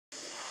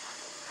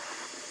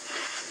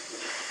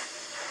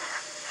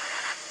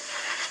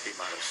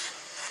T-minus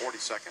 40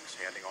 seconds,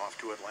 handing off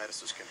to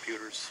Atlantis'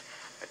 computers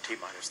at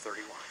T-minus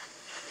 31.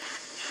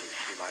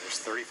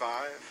 T-minus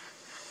 35,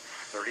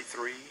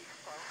 33.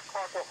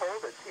 Clock will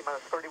hold at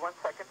T-minus 31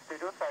 seconds due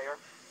to a failure.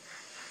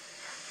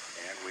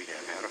 And we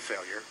have had a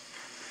failure.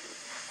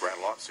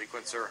 Ground launch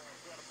sequencer.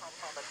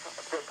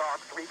 The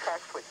dogs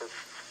retract switches.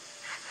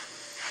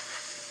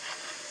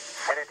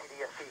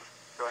 NNTDSP.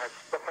 Go ahead.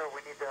 Yes, sir.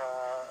 We need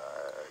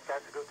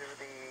guys to go do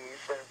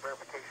the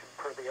verification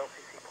per the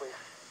LCC, please.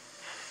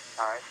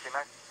 All right,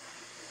 CMAC.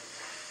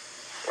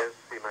 Yes,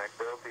 CMAC.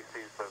 The LCC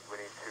says we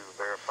need to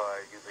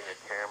verify using a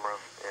camera,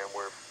 and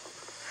we're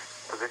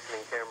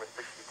positioning camera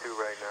 62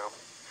 right now.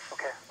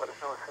 Okay. Let us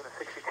know as soon as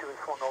 62 is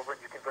swung over, and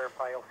you can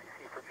verify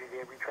LCC for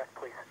GDA retract,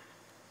 please.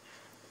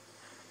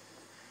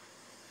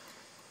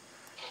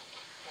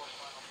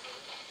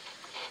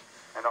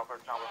 And all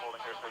personnel, we're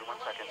holding here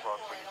 31 seconds while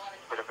we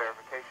get a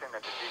verification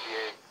that the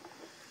GDA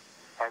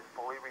has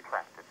fully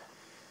retracted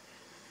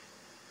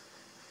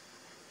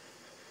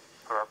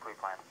for our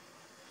pre-plan.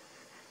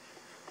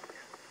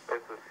 This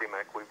is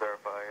CMAC. We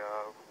verify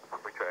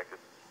retracted.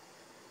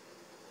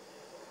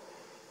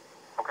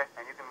 Okay,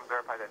 and you can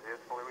verify that it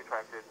is fully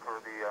retracted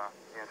per the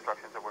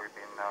instructions that we've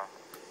been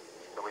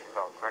that we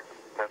developed, correct?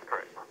 That's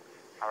correct.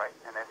 All right,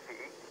 and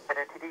SPE? And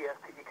NTD,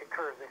 SPE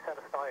concurs. They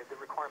satisfy the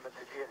requirements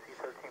of GSE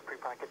 13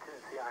 pre-plan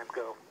contingency. I am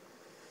go.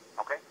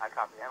 Okay, I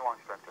copy. And launch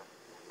director?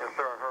 Yes,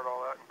 sir. I heard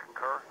all that and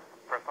concur.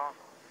 Press on.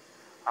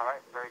 All right,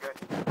 very good.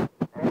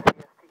 And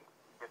DST.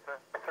 Yes, sir.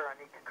 Yes, sir. I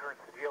need concurrence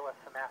to GLS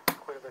and mass to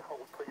clear the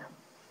hold, please.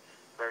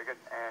 Very good.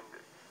 And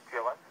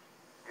GLS,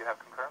 do you have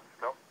concurrence?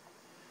 Go.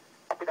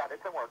 Copy that.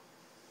 It's in work.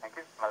 Thank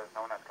you. Let us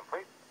know when that's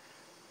complete.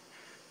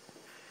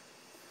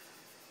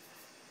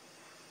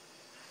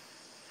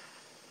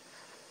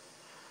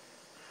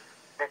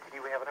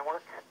 NTD, we have it in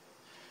work.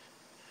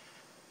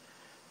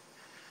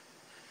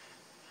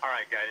 All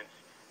right, guidance.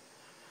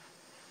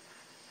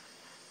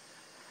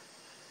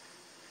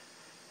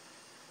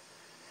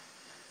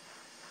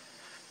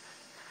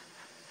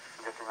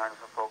 Just a reminder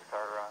for folks,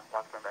 our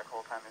watch going back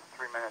hold time is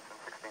 3 minutes and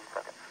 16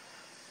 seconds.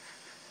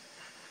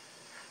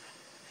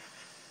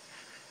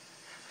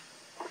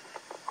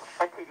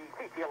 NTD,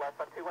 CGLS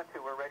on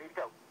 212. We're ready to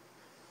go.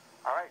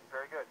 All right,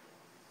 very good.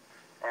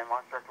 And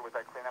launch director, with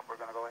that cleanup, we're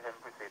going to go ahead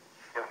and proceed.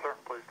 Yes, sir.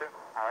 Please do.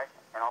 All right,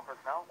 and all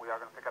personnel, we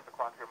are going to pick up the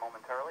clock here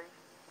momentarily.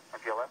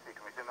 And GLS, you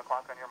can resume the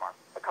clock on your mark.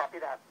 Copy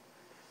that.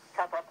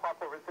 Countdown clock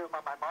will resume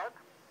on my mark.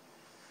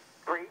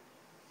 3,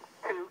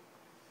 2,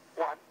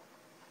 1,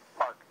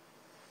 mark.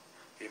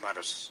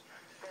 T-minus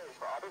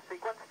For auto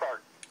sequence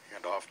start.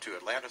 handoff to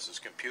Atlantis'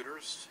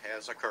 computers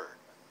has occurred.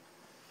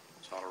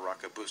 Solid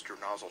rocket booster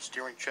nozzle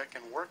steering check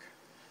and work.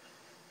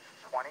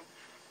 20.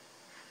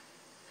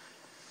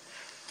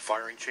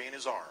 Firing chain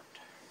is armed.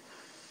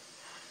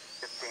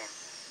 15.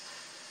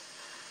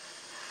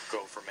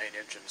 Go for main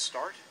engine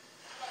start.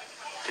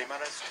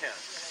 T-minus 10,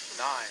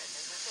 9,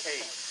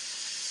 8,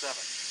 7,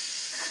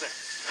 6,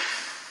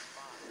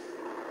 5.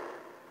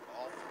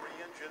 All three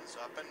engines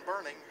up and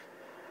burning.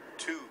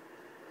 2,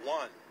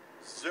 1,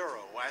 0,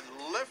 and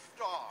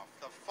liftoff.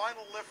 The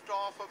final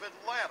liftoff of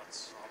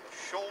Atlantis. On the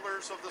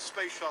shoulders of the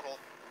space shuttle,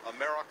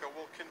 America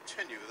will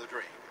continue the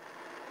dream.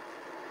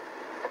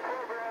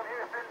 Program,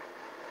 Houston.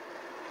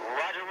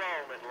 Roger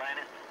roll,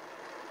 Atlantis.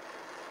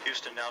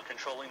 Houston now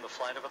controlling the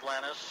flight of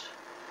Atlantis.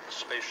 The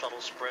space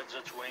shuttle spreads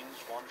its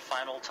wings one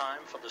final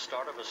time for the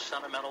start of a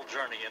sentimental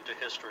journey into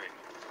history.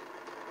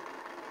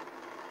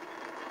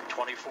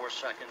 24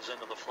 seconds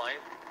into the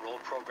flight, roll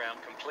program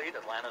complete.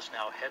 Atlantis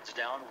now heads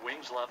down,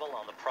 wings level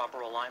on the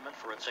proper alignment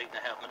for its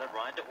 8.5-minute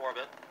ride to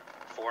orbit.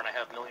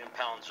 4.5 million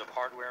pounds of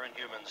hardware and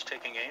humans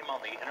taking aim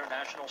on the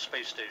International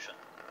Space Station.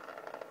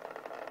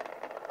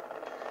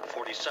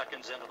 40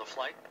 seconds into the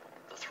flight,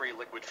 the three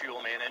liquid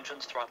fuel main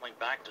engines throttling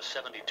back to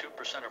 72%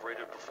 of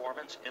rated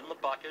performance in the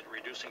bucket,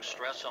 reducing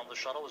stress on the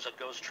shuttle as it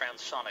goes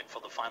transonic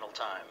for the final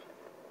time.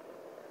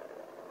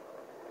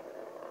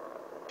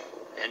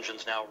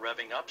 Engines now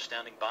revving up,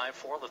 standing by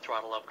for the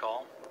throttle up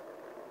call.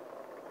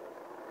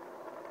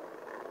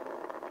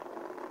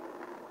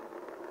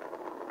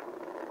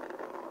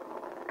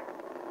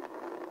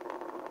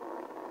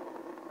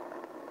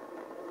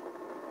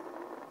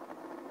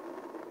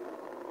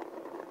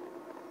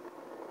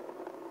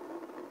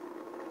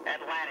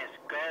 Atlantis,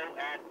 go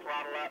at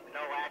throttle up,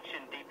 no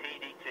action,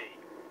 DPDT.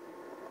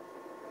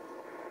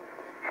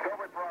 Go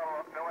with throttle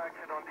up, no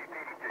action on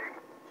DPDT.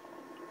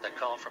 That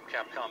call from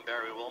Capcom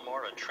Barry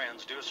Wilmore, a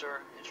transducer,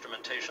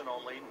 instrumentation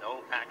only,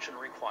 no action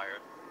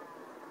required.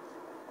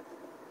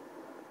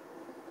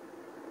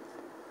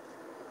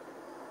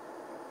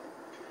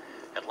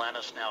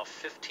 Atlantis now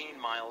 15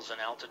 miles in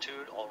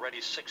altitude,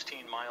 already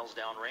 16 miles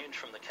downrange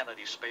from the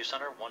Kennedy Space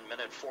Center, 1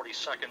 minute 40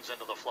 seconds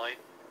into the flight.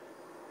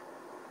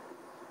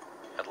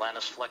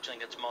 Atlantis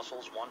flexing its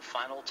muscles one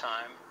final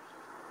time.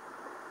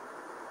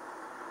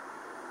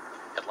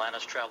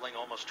 Atlantis traveling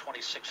almost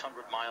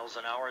 2,600 miles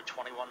an hour,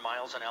 21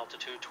 miles in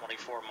altitude,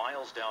 24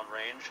 miles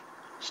downrange,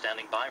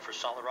 standing by for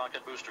solid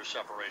rocket booster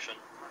separation.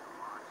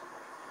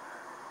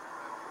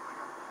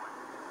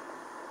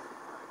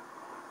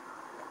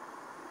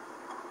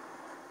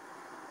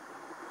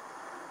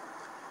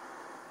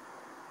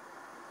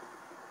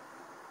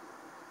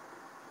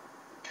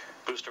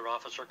 Booster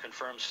officer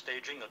confirms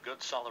staging a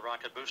good solid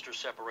rocket booster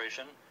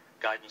separation.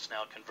 Guidance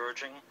now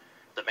converging.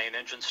 The main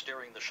engine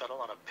steering the shuttle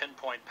on a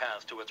pinpoint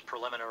path to its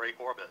preliminary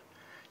orbit.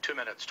 2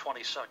 minutes,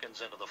 20 seconds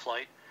into the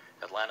flight.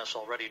 Atlantis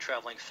already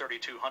traveling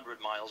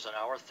 3,200 miles an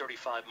hour,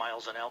 35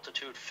 miles in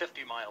altitude,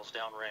 50 miles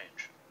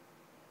downrange.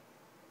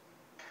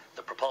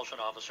 The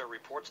propulsion officer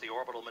reports the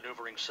orbital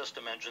maneuvering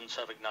system engines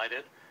have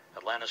ignited.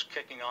 Atlantis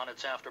kicking on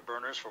its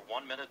afterburners for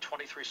 1 minute,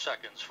 23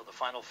 seconds for the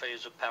final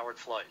phase of powered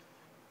flight.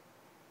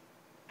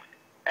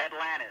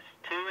 Atlantis,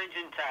 2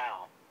 engine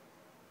tow.